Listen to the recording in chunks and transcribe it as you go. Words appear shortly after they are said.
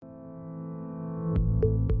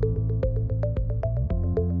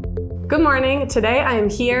Good morning. Today I am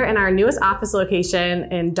here in our newest office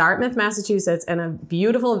location in Dartmouth, Massachusetts, in a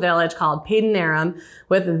beautiful village called Padenham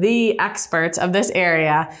with the experts of this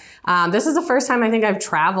area. This is the first time I think I've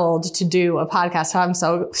traveled to do a podcast, so I'm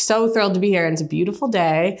so thrilled to be here, and it's a beautiful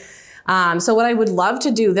day. So what I would love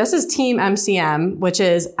to do, this is Team MCM, which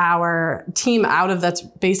is our team that's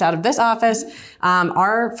based out of this office.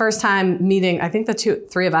 Our first time meeting, I think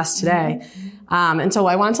three of us today. And so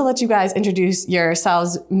I want to let you guys introduce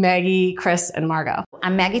yourselves, Maggie, Chris, and Margot.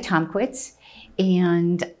 I'm Maggie Tomkowitz,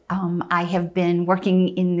 and I have been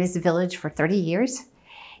working in this village for 30 years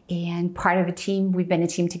and part of a team. We've been a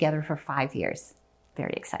team together for 5 years.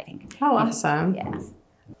 Very exciting. Oh, awesome. Yes.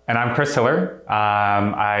 And I'm Chris Hiller.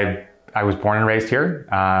 I was born and raised here.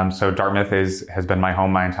 So Dartmouth has been my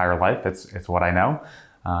home my entire life. It's what I know.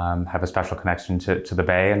 Have a special connection to the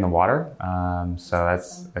bay and the water. So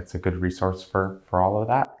that's a good resource for all of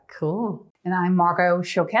that. Cool. And I'm Margot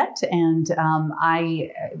Choquette, and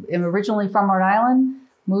I am originally from Rhode Island,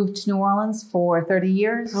 moved to New Orleans for 30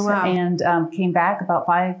 years, oh, wow. and came back about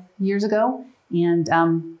 5 years ago, and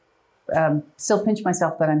still pinch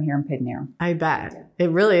myself that I'm here in Padenham. I bet. It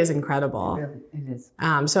really is incredible. It is.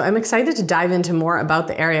 So I'm excited to dive into more about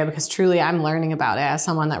the area because truly I'm learning about it as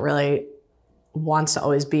someone that really wants to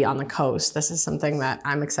always be on the coast. This is something that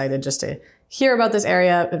I'm excited just to hear about this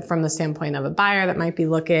area from the standpoint of a buyer that might be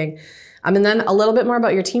looking. And then a little bit more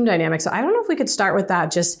about your team dynamic. So I don't know if we could start with that.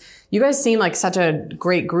 Just, you guys seem like such a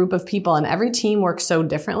great group of people and every team works so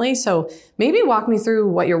differently. So maybe walk me through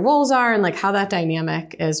what your roles are and like how that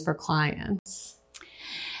dynamic is for clients.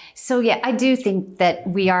 So yeah, I do think that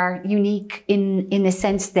we are unique in the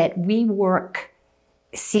sense that we work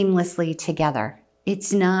seamlessly together.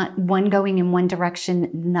 It's not one going in one direction,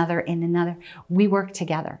 another in another. We work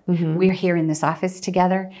together. Mm-hmm. We're here in this office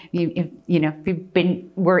together.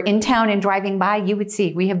 We're in town and driving by, you would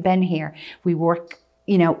see we have been here. We work,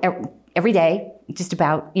 every day, just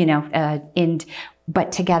about,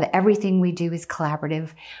 but together, everything we do is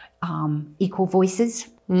collaborative, equal voices.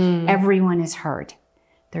 Everyone is heard.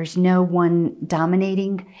 There's no one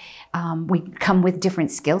dominating. We come with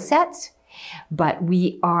different skill sets. But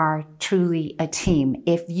we are truly a team.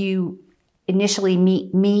 If you initially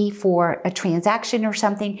meet me for a transaction or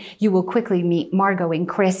something, you will quickly meet Margot and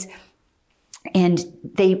Chris. And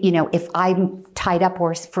they, if I'm tied up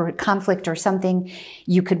or for conflict or something,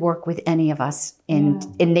 you could work with any of us and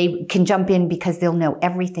they can jump in because they'll know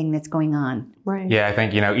everything that's going on. Right. Yeah, I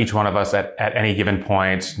think, each one of us at any given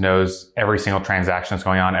point knows every single transaction that's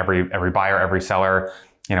going on, every buyer, every seller.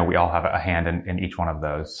 We all have a hand in each one of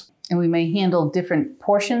those. And we may handle different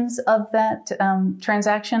portions of that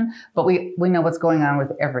transaction, but we know what's going on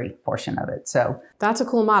with every portion of it. So that's a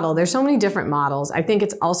cool model. There's so many different models. I think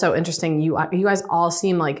it's also interesting. You guys all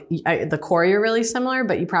seem like the core you're really similar,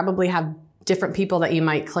 but you probably have different people that you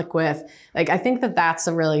might click with. Like, I think that's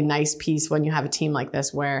a really nice piece when you have a team like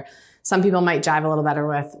this where some people might jive a little better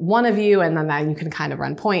with one of you, and then you can kind of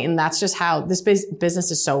run point. And that's just how this business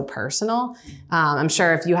is so personal. I'm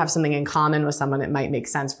sure if you have something in common with someone, it might make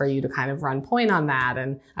sense for you to kind of run point on that.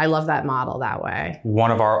 And I love that model that way. One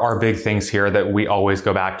of our big things here that we always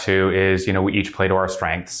go back to is, we each play to our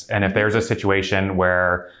strengths. And if there's a situation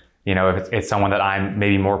where, if it's someone that I'm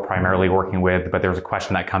maybe more primarily working with, but there's a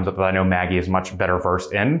question that comes up that I know Maggie is much better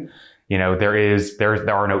versed in,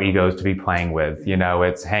 there are no egos to be playing with.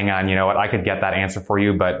 It's hang on, what, I could get that answer for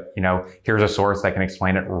you, but, here's a source that can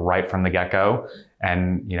explain it right from the get-go.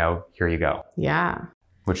 And, here you go. Yeah.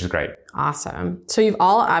 Which is great. Awesome. So you've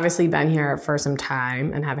all obviously been here for some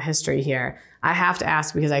time and have a history here. I have to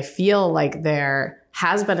ask because I feel like there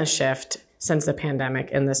has been a shift since the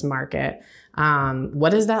pandemic in this market.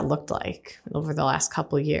 What has that looked like over the last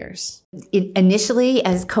couple of years? Initially,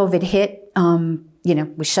 as COVID hit,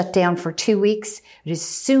 we shut down for 2 weeks. But as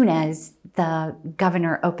soon as the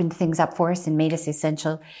governor opened things up for us and made us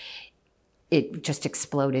essential, it just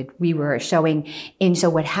exploded. We were showing. And so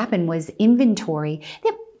what happened was inventory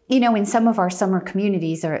that, in some of our summer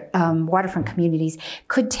communities or waterfront communities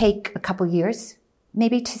could take a couple years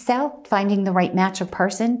maybe to sell, finding the right match of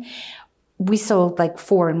person. We sold like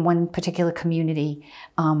 4 in one particular community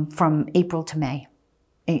from April to May.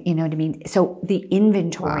 You know what I mean? So the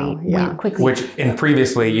inventory went quickly. Which in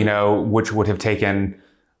previously, which would have taken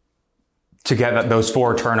to get those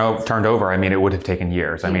 4 turned over. I mean, it would have taken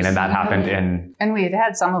years. And that happened in. And we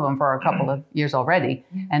had some of them for a couple of years already.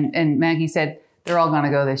 And Maggie said, they're all going to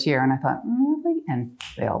go this year. And I thought, really? and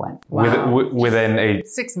they all went. Wow. Within a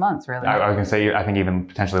 6 months, really. I was going to say, I think even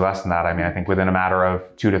potentially less than that. I mean, I think within a matter of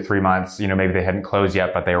 2 to 3 months, maybe they hadn't closed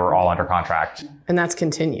yet, but they were all under contract. And that's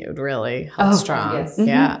continued, really held strong. Yes.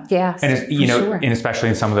 Yeah. Yes, And it's, sure. and especially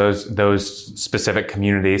in some of those specific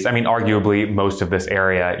communities. I mean, arguably most of this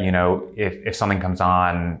area, if something comes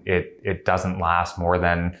on, it doesn't last more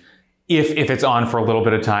than, if it's on for a little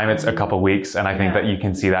bit of time, it's a couple of weeks. And I think that you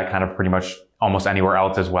can see that kind of pretty much almost anywhere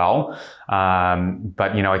else as well.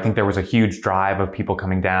 But I think there was a huge drive of people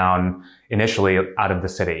coming down initially out of the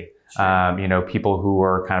city. Sure. People who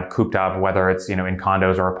were kind of cooped up, whether it's, in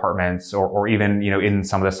condos or apartments or even, in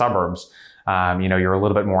some of the suburbs. You're a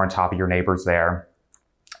little bit more on top of your neighbors there.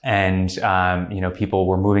 And, people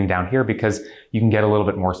were moving down here because you can get a little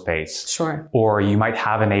bit more space. Sure. Or you might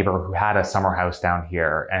have a neighbor who had a summer house down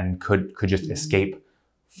here and could just escape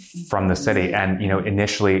from the city. And,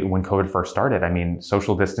 initially when COVID first started, I mean,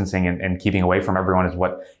 social distancing and keeping away from everyone is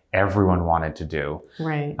what everyone wanted to do.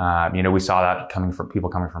 Right. We saw that coming from people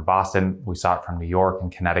coming from Boston. We saw it from New York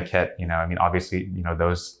and Connecticut. Obviously,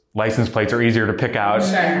 those license plates are easier to pick out,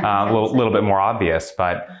 a little bit more obvious,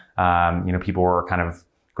 but, people were kind of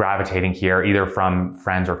gravitating here either from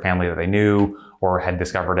friends or family that they knew or had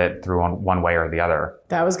discovered it through one way or the other.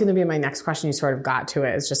 That was going to be my next question. You sort of got to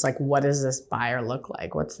it. It's just like, what does this buyer look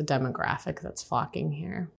like? What's the demographic that's flocking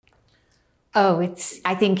here? Oh,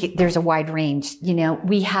 I think there's a wide range.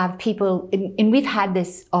 We have people, and we've had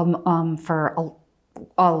this for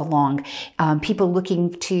all along. People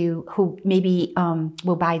looking who maybe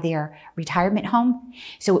will buy their retirement home.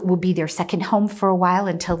 So it will be their second home for a while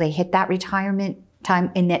until they hit that retirement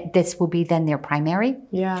time, and that this will be then their primary.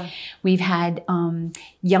 Yeah. We've had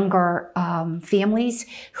younger families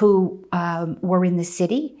who were in the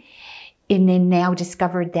city and then now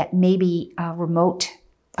discovered that maybe remote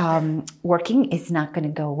working is not going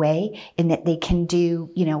to go away, and that they can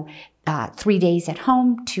do, 3 days at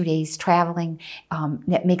home, 2 days traveling.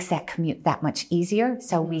 That makes that commute that much easier.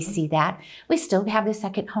 So we see that. We still have the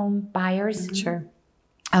second home buyers. Sure.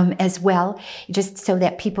 As well, just so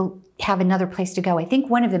that people have another place to go. I think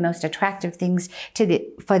one of the most attractive things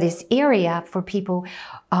for this area for people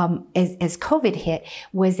as COVID hit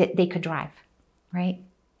was that they could drive, right?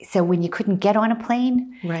 So when you couldn't get on a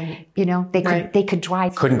plane, right? They could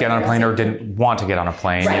drive. Couldn't get on a plane or didn't want to get on a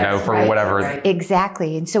plane, for whatever. Right.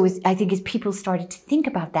 Exactly. And so I think as people started to think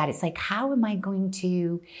about that, it's like, how am I going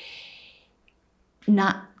to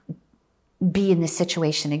not be in this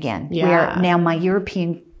situation again, where now my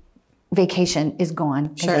European vacation is gone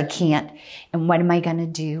because I can't, and what am I going to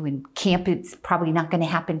do? And camp, it's probably not going to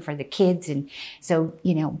happen for the kids. And so,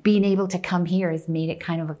 being able to come here has made it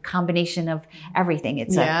kind of a combination of everything.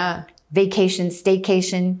 It's a vacation,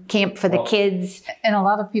 staycation, camp for the kids. And a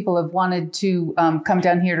lot of people have wanted to come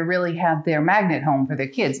down here to really have their magnet home for their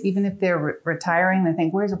kids. Even if they're retiring, they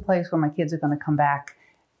think, where's a place where my kids are going to come back?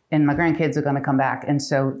 And my grandkids are going to come back. And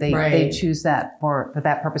so they choose that for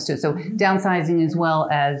that purpose too. So downsizing as well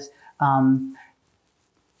as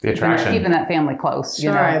the attraction. Keeping that family close.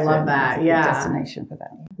 Sure, I love that. Yeah. Destination for that.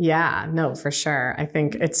 Yeah, no, for sure. I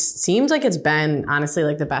think it seems like it's been honestly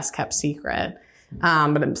like the best kept secret.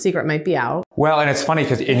 But a secret might be out. Well, and it's funny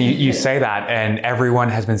because you say that, and everyone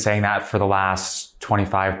has been saying that for the last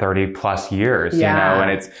 25, 30 plus years,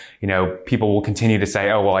 and it's, people will continue to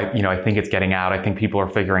say, oh, well, I think it's getting out. I think people are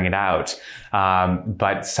figuring it out.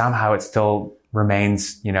 But somehow it still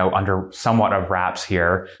remains, under somewhat of wraps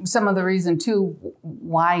here. Some of the reason too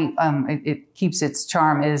why it keeps its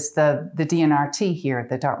charm is the DNRT here,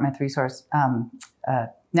 the Dartmouth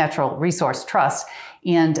Natural Resource Trust.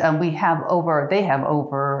 And they have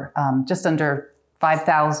over just under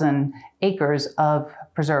 5,000 acres of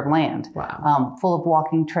preserved land, full of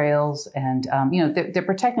walking trails. And, they're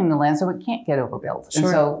protecting the land so it can't get overbuilt. Sure.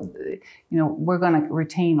 And so, we're going to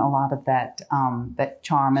retain a lot of that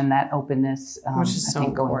charm and that openness, which is so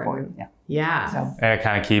important. Forward. Yeah. So. And it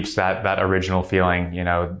kind of keeps that original feeling,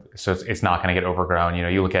 so it's not going to get overgrown.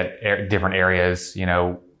 You look at different areas,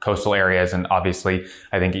 coastal areas. And obviously,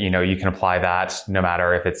 I think, you can apply that no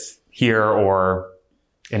matter if it's here or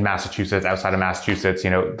in Massachusetts, outside of Massachusetts,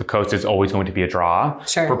 the coast is always going to be a draw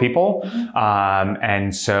for people.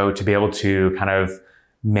 And so to be able to kind of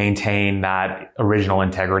maintain that original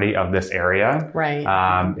integrity of this area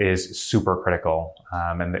is super critical.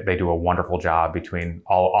 And they do a wonderful job between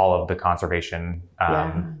all of the conservation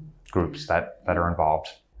groups that are involved.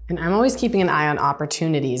 And I'm always keeping an eye on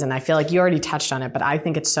opportunities. And I feel like you already touched on it, but I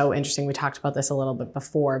think it's so interesting. We talked about this a little bit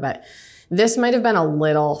before, but this might have been a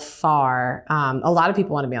little far. A lot of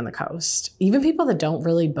people want to be on the coast. Even people that don't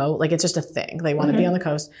really boat, like it's just a thing. They want to be on the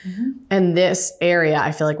coast. And this area,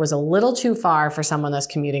 I feel like, was a little too far for someone that's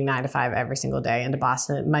commuting 9 to 5 every single day into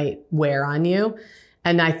Boston. It might wear on you.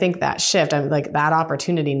 And I think that shift, I'm like that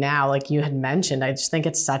opportunity now, like you had mentioned, I just think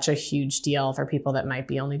it's such a huge deal for people that might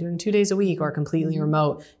be only doing 2 days a week or completely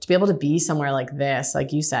remote to be able to be somewhere like this.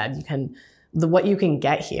 Like you said, you can, what you can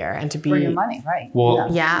get here and to be for your money, right? Well,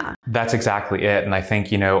 yeah, that's exactly it. And I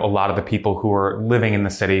think, a lot of the people who are living in the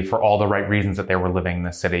city for all the right reasons that they were living in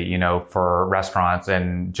the city, for restaurants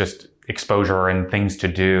and just exposure and things to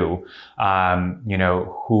do,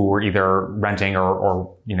 who were either renting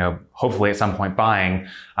or hopefully at some point buying,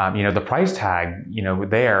 the price tag,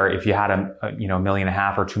 there, if you had $1.5 million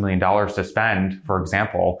or $2 million to spend, for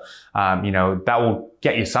example, that will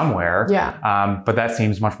get you somewhere. Yeah. But that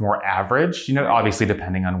seems much more average, obviously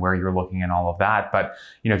depending on where you're looking and all of that. But,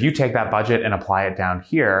 if you take that budget and apply it down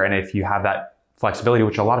here, and if you have that flexibility,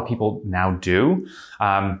 which a lot of people now do,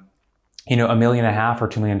 $1.5 million or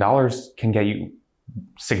 $2 million can get you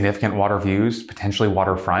significant water views, potentially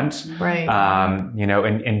waterfront, right?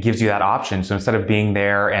 And gives you that option. So instead of being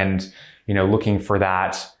there and, looking for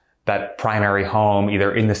that primary home,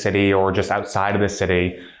 either in the city or just outside of the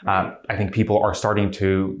city, I think people are starting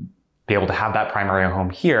to be able to have that primary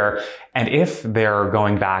home here. And if they're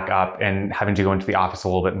going back up and having to go into the office a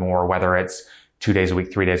little bit more, whether it's 2 days a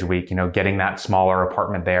week, 3 days a week, getting that smaller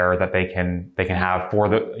apartment there that they can have for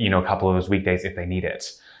the, a couple of those weekdays if they need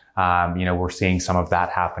it. We're seeing some of that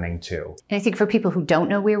happening too. And I think for people who don't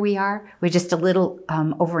know where we are, we're just a little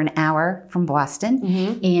over an hour from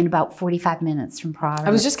Boston and about 45 minutes from Providence.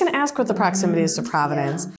 I was just going to ask what the proximity is to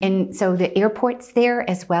Providence. Yeah. And so the airport's there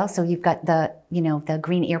as well. So you've got the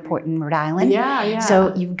Green Airport in Rhode Island. Yeah.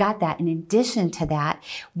 So you've got that. In addition to that,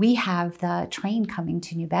 we have the train coming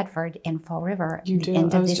to New Bedford and Fall River. You do?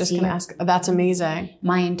 I was just going to ask. That's amazing.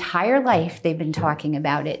 My entire life, they've been talking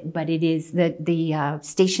about it, but it is the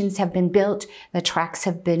stations have been built. The tracks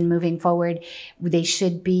have been moving forward. They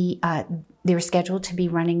should be, they're scheduled to be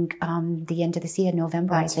running the end of this year,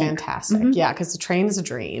 November, That's I think. fantastic. Yeah, because the train is a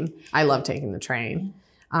dream. I love taking the train.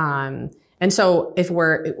 And so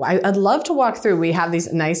I'd love to walk through, we have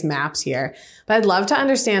these nice maps here, but I'd love to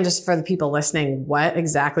understand, just for the people listening, what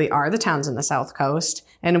exactly are the towns in the South Coast?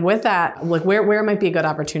 And with that, like where might be a good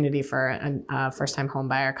opportunity for a first-time home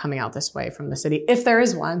buyer coming out this way from the city, if there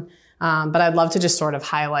is one. But I'd love to just sort of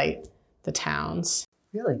highlight the towns.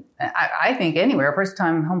 Really? I think anywhere. A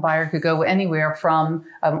first-time home buyer could go anywhere from,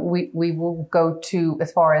 we will go to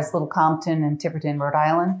as far as Little Compton and Tiverton, Rhode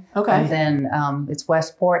Island. Okay. And then it's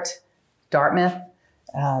Westport, Dartmouth,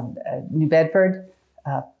 New Bedford,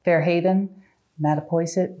 Fairhaven,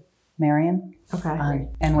 Mattapoisett, Marion,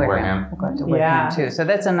 and Wareham. We'll go to Wareham too. So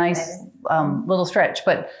that's a nice little stretch.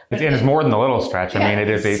 But it's more than a little stretch. I mean, it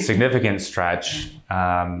is a significant stretch.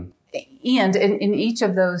 And in each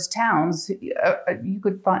of those towns, you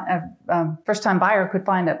could find a first-time buyer could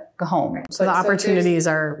find a home. So the opportunities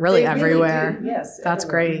are really everywhere. Really do. Yes, that's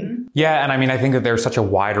everywhere. great. Yeah, and I mean, I think that there's such a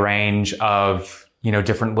wide range of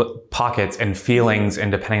different pockets and feelings,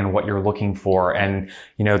 and depending on what you're looking for. And,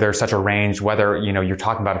 there's such a range, whether, you're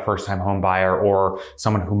talking about a first-time home buyer or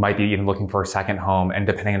someone who might be even looking for a second home. And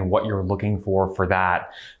depending on what you're looking for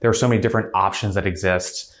that, there are so many different options that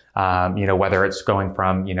exist. Whether it's going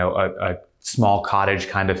from, a small cottage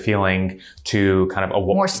kind of feeling to kind of a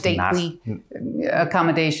more stately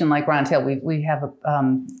accommodation like Round Hill. We have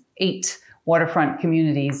 8 waterfront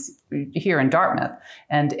communities here in Dartmouth,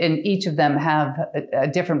 and each of them have a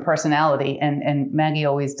different personality, and Maggie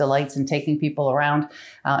always delights in taking people around,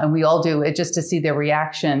 and we all do it just to see their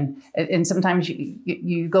reaction. And sometimes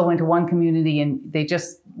you go into one community and they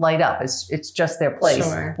just light up. It's just their place.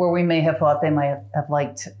 Sure. Where we may have thought they might have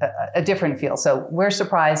liked a different feel. So we're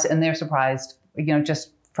surprised and they're surprised,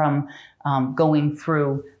 just from going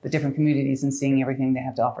through the different communities and seeing everything they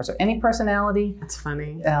have to offer. So any personality. That's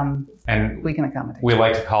funny. And we can accommodate. We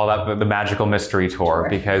like to call that the magical mystery tour,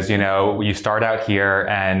 because, you start out here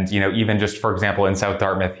and, even just, for example, in South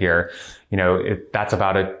Dartmouth here, that's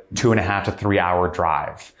about a 2.5 to 3 hour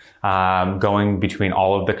drive, going between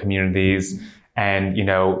all of the communities. And,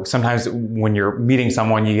 sometimes when you're meeting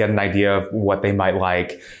someone, you get an idea of what they might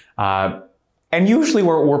like. And usually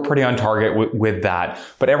we're pretty on target with that.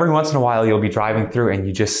 But every once in a while you'll be driving through and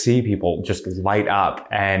you just see people just light up,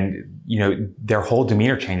 and, their whole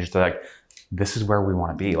demeanor changes. They're like, this is where we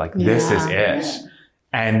want to be. Like, this is it. Yeah.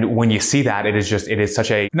 And when you see that, it is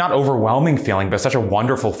such a, not overwhelming feeling, but such a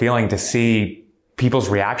wonderful feeling to see people's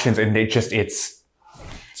reactions, and it's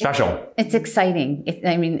special. It's exciting.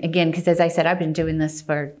 Again, because as I said, I've been doing this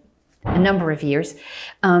for a number of years.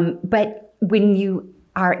 But when you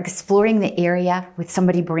are exploring the area with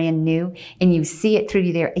somebody brand new and you see it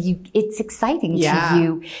through there, it's exciting to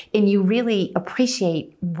you, and you really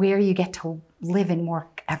appreciate where you get to live and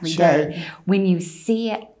work every day. When you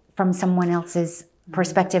see it from someone else's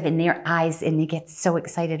perspective in their eyes and they get so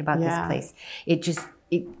excited about this place,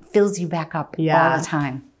 it fills you back up all the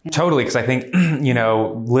time. Totally, because I think,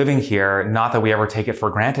 living here, not that we ever take it for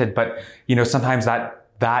granted, but, sometimes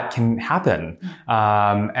that can happen.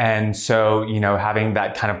 And so, having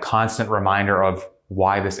that kind of constant reminder of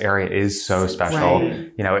why this area is so special,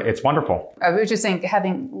 it's wonderful. I was just saying,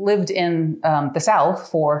 having lived in the South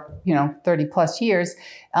for, 30 plus years,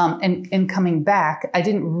 and coming back, I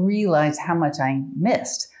didn't realize how much I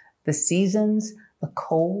missed the seasons, the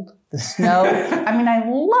cold, the snow. I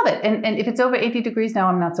love it. And if it's over 80 degrees now,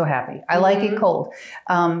 I'm not so happy. I like it cold.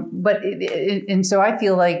 And so I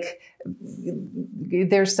feel like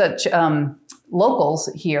there's such locals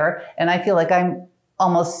here, and I feel like I'm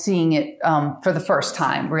almost seeing it for the first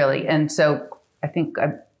time, really. And so I think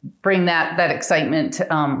I bring that excitement.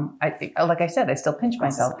 Like I said, I still pinch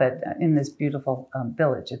myself that in this beautiful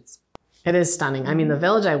village. It is stunning. The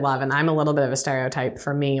village I love, and I'm a little bit of a stereotype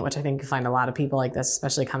for me, which I think you find a lot of people like this,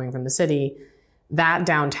 especially coming from the city. That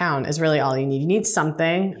downtown is really all you need. You need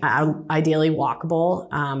something, ideally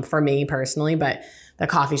walkable, for me personally, but the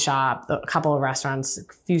coffee shop, a couple of restaurants, a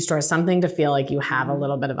few stores, something to feel like you have a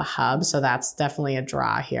little bit of a hub. So that's definitely a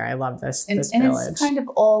draw here. I love this village. And it's kind of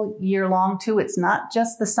all year long too. It's not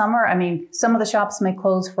just the summer. Some of the shops may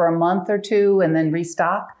close for a month or two and then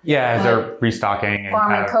restock. Yeah, they're restocking.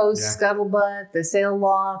 Farmer Coast, Scuttlebutt, the Sail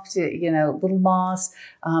Loft, Little Moss.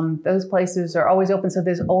 Those places are always open. So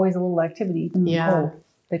there's always a little activity. Even in the cold.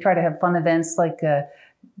 They try to have fun events like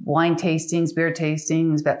wine tastings, beer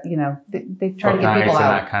tastings, but they try to get people out.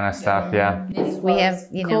 And that kind of stuff. Yeah. We have,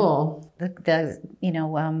 cool.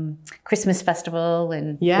 the Christmas festival,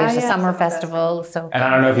 and there's a summer festival. So, and I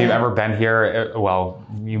don't know if you've ever been here. Well,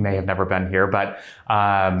 you may have never been here, but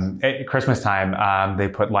at Christmas time, they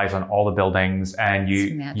put lights on all the buildings, and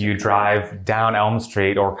you drive down Elm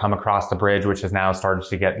Street or come across the bridge, which has now started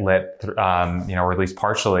to get lit, or at least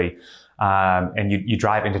partially. And you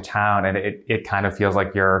drive into town, and it kind of feels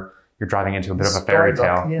like you're driving into a bit of a fairy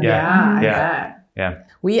tale. Yeah.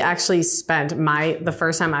 We actually spent the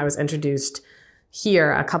first time I was introduced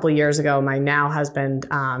here a couple years ago, my now husband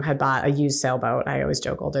had bought a used sailboat. I always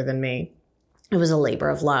joke, older than me. It was a labor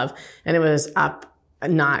of love, and it was up,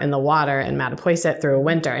 not in the water in Mattapoisett through a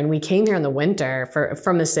winter. And we came here in the winter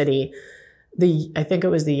from the city. I think it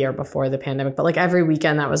was the year before the pandemic, but like every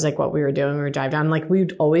weekend, that was like what we were doing. We would drive down, like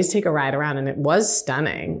we'd always take a ride around, and it was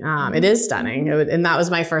stunning. It is stunning. And that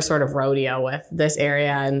was my first sort of rodeo with this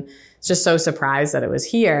area, and just so surprised that it was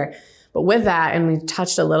here. But with that, and we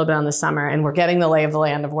touched a little bit on the summer, and we're getting the lay of the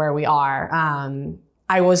land of where we are.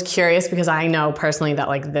 I was curious because I know personally that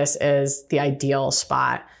like this is the ideal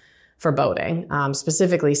spot for boating,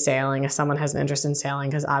 specifically sailing. If someone has an interest in sailing,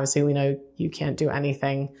 because obviously we know you can't do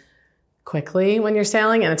anything quickly when you're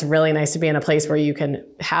sailing, and it's really nice to be in a place where you can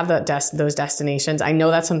have those destinations. I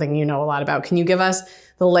know that's something you know a lot about. Can you give us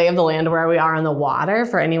the lay of the land where we are on the water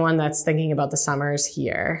for anyone that's thinking about the summers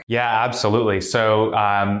here? Yeah, absolutely. So,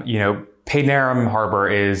 Padenham Harbor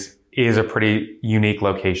is a pretty unique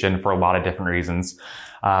location for a lot of different reasons.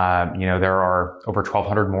 There are over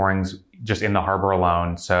 1,200 moorings just in the harbor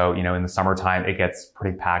alone. So, in the summertime, it gets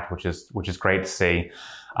pretty packed, which is great to see.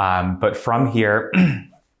 But from here,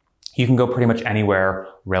 you can go pretty much anywhere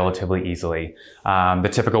relatively easily. The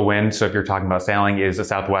typical wind, so if you're talking about sailing, is a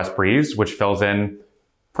southwest breeze, which fills in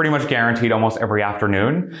pretty much guaranteed almost every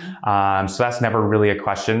afternoon. So that's never really a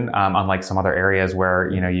question, unlike some other areas where,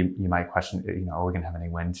 you might question, are we going to have any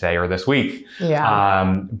wind today or this week?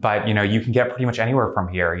 Yeah. But, you can get pretty much anywhere from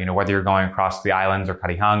here, whether you're going across the islands or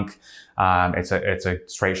Cuttyhunk. It's a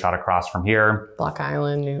straight shot across from here. Block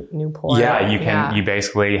Island, Newport. Yeah, you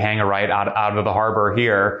basically hang a right out of the harbor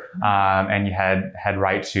here, and you head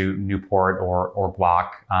right to Newport or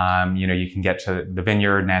Block. You can get to the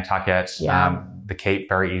Vineyard, Nantucket, the Cape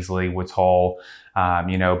very easily, Woods Hole,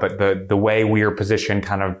 but the way we are positioned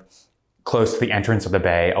kind of close to the entrance of the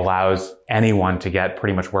bay allows anyone to get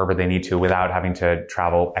pretty much wherever they need to without having to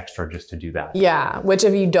travel extra just to do that. Yeah, which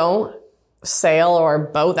if you don't sail or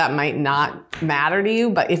boat, that might not matter to you,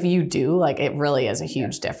 but if you do, like it really is a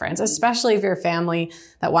huge difference, especially if you're a family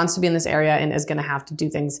that wants to be in this area and is going to have to do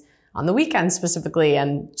things on the weekends specifically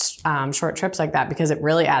and short trips like that, because it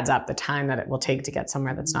really adds up the time that it will take to get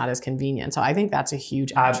somewhere that's not as convenient. So I think that's a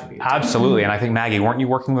huge attribute. Absolutely. And I think, Maggie, weren't you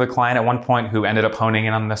working with a client at one point who ended up honing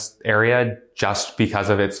in on this area just because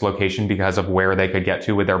of its location, because of where they could get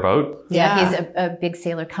to with their boat? Yeah, he's a big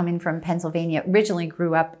sailor coming from Pennsylvania, originally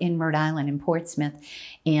grew up in Rhode Island in Portsmouth.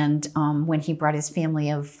 And when he brought his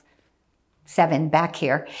family of 7 back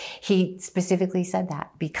here, he specifically said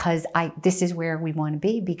that because this is where we want to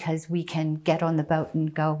be, because we can get on the boat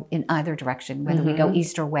and go in either direction, whether we go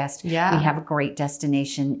east or west. Yeah. We have a great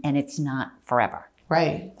destination and it's not forever.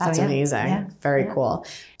 Right. That's amazing. Yeah. Very cool.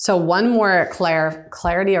 So one more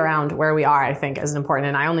clarity around where we are, I think, is important.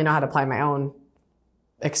 And I only know how to apply my own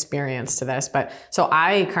experience to this. But so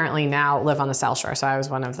I currently now live on the South Shore. So I was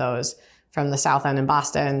one of those from the South End in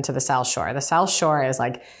Boston to the South Shore. The South Shore is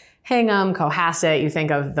like Hingham, Cohasset. You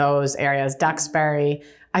think of those areas, Duxbury.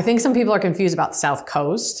 I think some people are confused about the South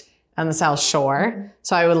Coast and the South Shore.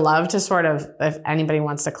 So I would love to sort of, if anybody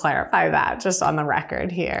wants to clarify that just on the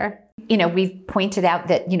record here. You know, we've pointed out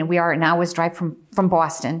that, we are an hour's drive from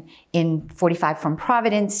Boston, in 45 from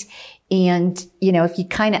Providence. And, if you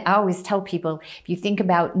I always tell people, if you think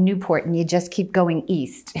about Newport and you just keep going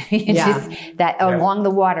east, along the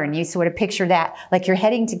water, and you sort of picture that, like you're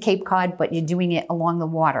heading to Cape Cod, but you're doing it along the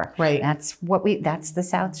water. Right. That's the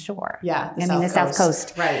South Shore. Yeah. The South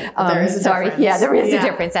Coast. Right. There is a difference. Yeah, there is a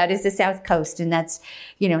difference. That is the South Coast. And that's,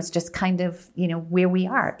 it's just kind of, where we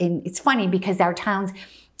are. And it's funny because our towns,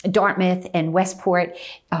 Dartmouth and Westport,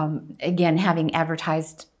 again, having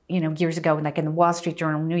advertised, years ago, like in the Wall Street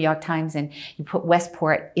Journal, New York Times, and you put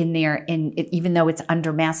Westport in there, and even though it's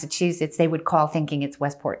under Massachusetts, they would call thinking it's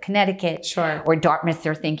Westport, Connecticut. Sure. Or Dartmouth,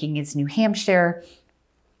 they're thinking it's New Hampshire.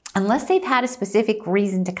 Unless they've had a specific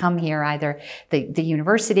reason to come here, either the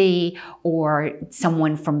university or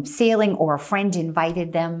someone from sailing or a friend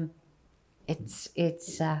invited them, it's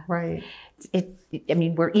right.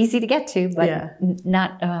 We're easy to get to, but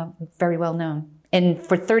not very well known. And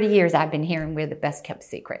for 30 years, I've been hearing we're the best kept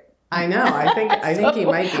secret. I know. I think you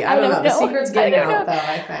might be. I don't know. The secret's getting out, though,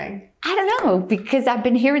 I think. I don't know, because I've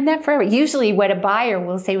been hearing that forever. Usually what a buyer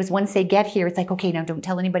will say is once they get here, it's like, okay, now don't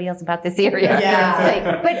tell anybody else about this area.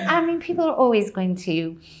 Yeah. But people are always going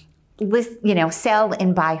to sell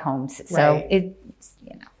and buy homes. So it's,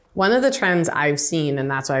 One of the trends I've seen,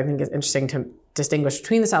 and that's what I think is interesting to distinguish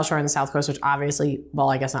between the South Shore and the South Coast, which obviously, well,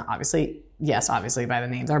 I guess not obviously, yes, obviously by the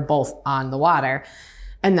names, they're both on the water.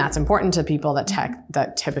 And that's important to people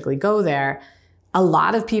that typically go there. A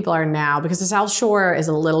lot of people are now, because the South Shore is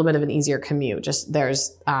a little bit of an easier commute, just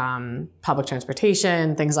there's public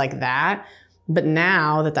transportation, things like that. But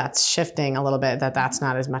now that's shifting a little bit, that's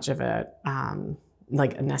not as much of a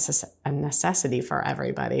necessity for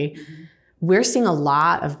everybody. Mm-hmm. We're seeing a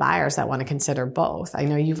lot of buyers that want to consider both. I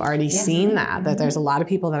know you've already seen that there's a lot of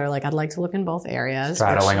people that are like, I'd like to look in both areas.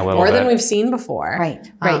 Straddling a little more bit. than we've seen before. Right.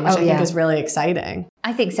 Which I think is really exciting.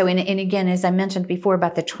 I think so. And again, as I mentioned before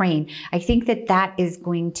about the train, I think that is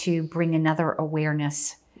going to bring another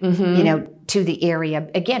awareness to the area.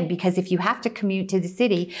 Again, because if you have to commute to the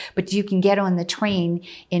city, but you can get on the train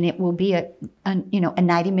and it will be a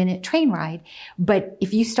 90-minute train ride. But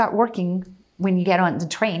if you start working when you get on the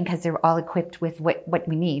train, because they're all equipped with what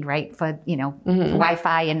we need, right? For,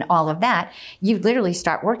 Wi-Fi and all of that, you literally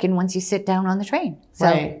start working once you sit down on the train. So,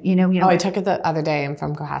 I took it the other day. I'm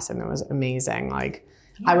from Cohasset, and it was amazing. Like,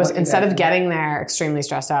 I was, instead of getting there extremely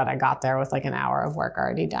stressed out, I got there with like an hour of work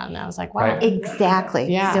already done. And I was like, wow. Right.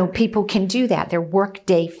 Exactly. Yeah. So people can do that. Their work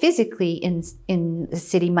day physically in the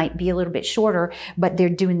city might be a little bit shorter, but they're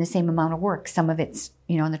doing the same amount of work. Some of it's,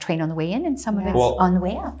 on the train on the way in, and some of it's on the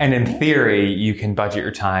way out. And in theory, you can budget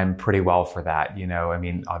your time pretty well for that.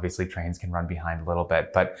 Obviously trains can run behind a little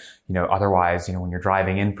bit, but, otherwise, when you're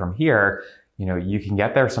driving in from here, you can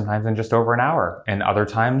get there sometimes in just over an hour, and other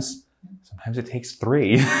times it takes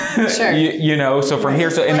 3. Sure. So from here,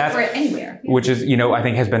 and that's for anywhere, which is, I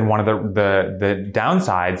think has been one of the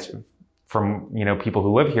downsides from, people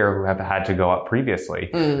who live here who have had to go up previously.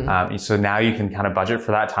 So now you can kind of budget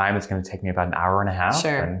for that time. It's going to take me about an hour and a half.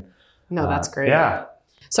 Sure. That's great. Yeah.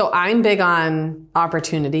 So I'm big on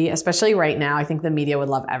opportunity, especially right now. I think the media would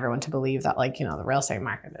love everyone to believe that the real estate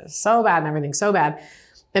market is so bad and everything's so bad.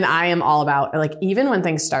 And I am all about, even when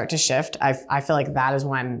things start to shift, I feel like that is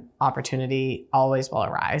when opportunity always will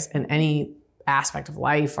arise in any aspect of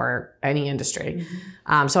life or any industry.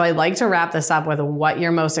 Mm-hmm. So I'd like to wrap this up with what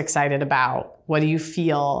you're most excited about. What do you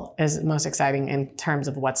feel is most exciting in terms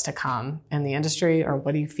of what's to come in the industry, or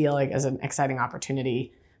what do you feel like is an exciting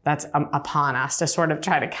opportunity that's upon us to sort of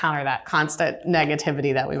try to counter that constant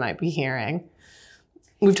negativity that we might be hearing?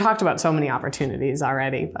 We've talked about so many opportunities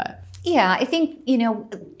already, but... Yeah, I think,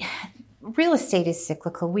 real estate is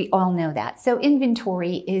cyclical. We all know that. So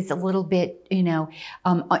inventory is a little bit,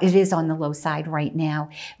 it is on the low side right now,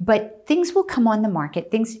 but things will come on the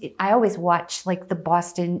market. I always watch like the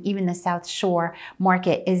Boston, even the South Shore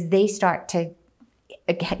market as they start to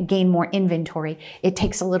gain more inventory. It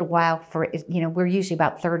takes a little while for it, we're usually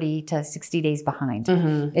about 30 to 60 days behind.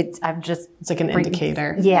 Mm-hmm. It's like an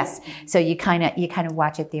indicator. Yes. So you kind of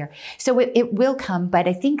watch it there. So it will come, but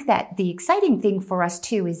I think that the exciting thing for us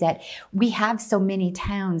too is that we have so many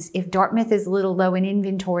towns. If Dartmouth is a little low in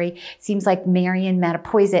inventory, seems like Marion,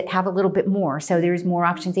 Mattapoisett have a little bit more. So there's more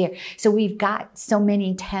options there. So we've got so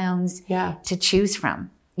many towns to choose from,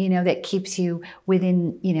 that keeps you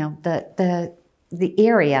within, the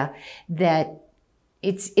area that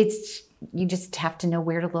it's you just have to know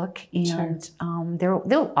where to look, and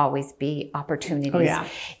there'll always be opportunities. Oh, yeah.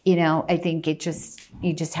 I think you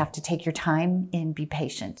just have to take your time and be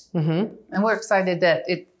patient. Mm-hmm. And we're excited that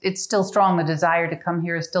it's still strong. The desire to come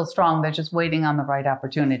here is still strong. They're just waiting on the right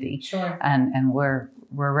opportunity. Sure. And we're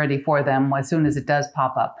ready for them as soon as it does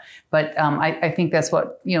pop up. But I think that's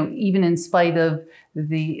what, even in spite of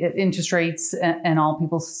the interest rates and all,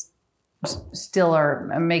 people still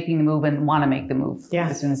are making the move and want to make the move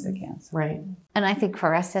as soon as they can. So. Right. And I think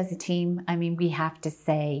for us as a team, we have to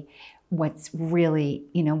say what's really,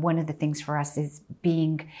 one of the things for us is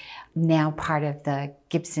being now part of the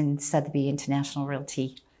Gibson Sotheby International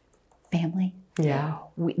Realty family. Yeah.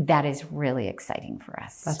 That is really exciting for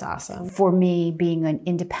us. That's awesome. For me, being an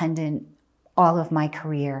independent all of my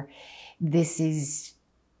career, this is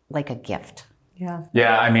like a gift. Yeah.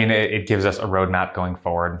 Yeah. It gives us a roadmap going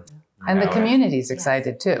forward. And the community's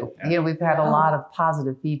excited too. We've had a lot of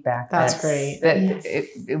positive feedback. That's great. That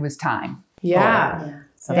it was time. Yeah.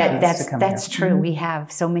 That's true. Mm-hmm. We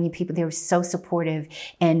have so many people. They're so supportive,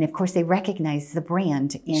 and of course they recognize the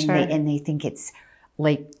brand, and they think it's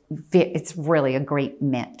really a great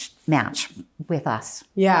match with us.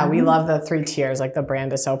 Yeah, we love the 3 tiers. Like the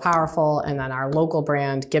brand is so powerful, and then our local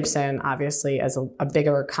brand, Gibson, obviously as a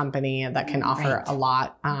bigger company that can offer a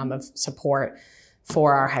lot of support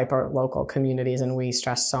for our hyper local communities. And we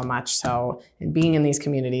stress so much. So in being in these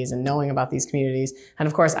communities and knowing about these communities, and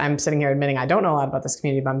of course I'm sitting here admitting I don't know a lot about this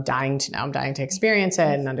community, but I'm dying to know, I'm dying to experience it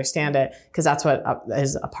and understand it, because that's what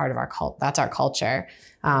is a part of our that's our culture.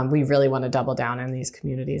 We really want to double down in these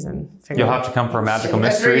communities and figure You'll out. have to come for a magical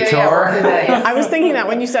mystery tour. I was thinking that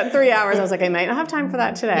when you said 3 hours, I was like, I might not have time for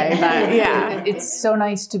that today, but yeah. It's so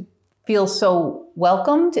nice to feel so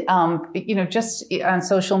welcomed, just on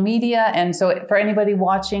social media. And so for anybody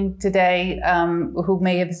watching today, who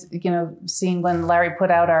may have, seen when Larry put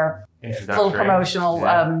out our little promotional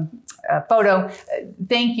photo,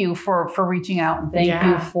 thank you for reaching out, and thank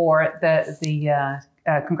you for the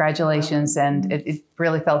congratulations. And it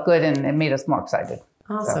really felt good, and it made us more excited.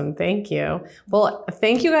 Awesome. Thank you. Well,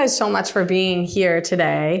 thank you guys so much for being here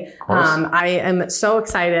today. I am so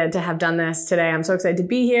excited to have done this today. I'm so excited to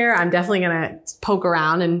be here. I'm definitely going to poke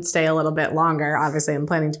around and stay a little bit longer. Obviously, I'm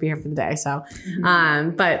planning to be here for the day. So,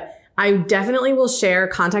 but I definitely will share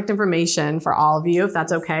contact information for all of you, if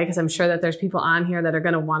that's okay, because I'm sure that there's people on here that are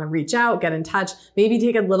going to want to reach out, get in touch, maybe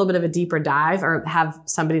take a little bit of a deeper dive, or have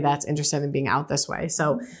somebody that's interested in being out this way.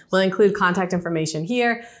 So we'll include contact information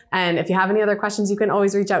here. And if you have any other questions, you can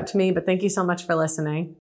always reach out to me. But thank you so much for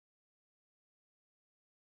listening.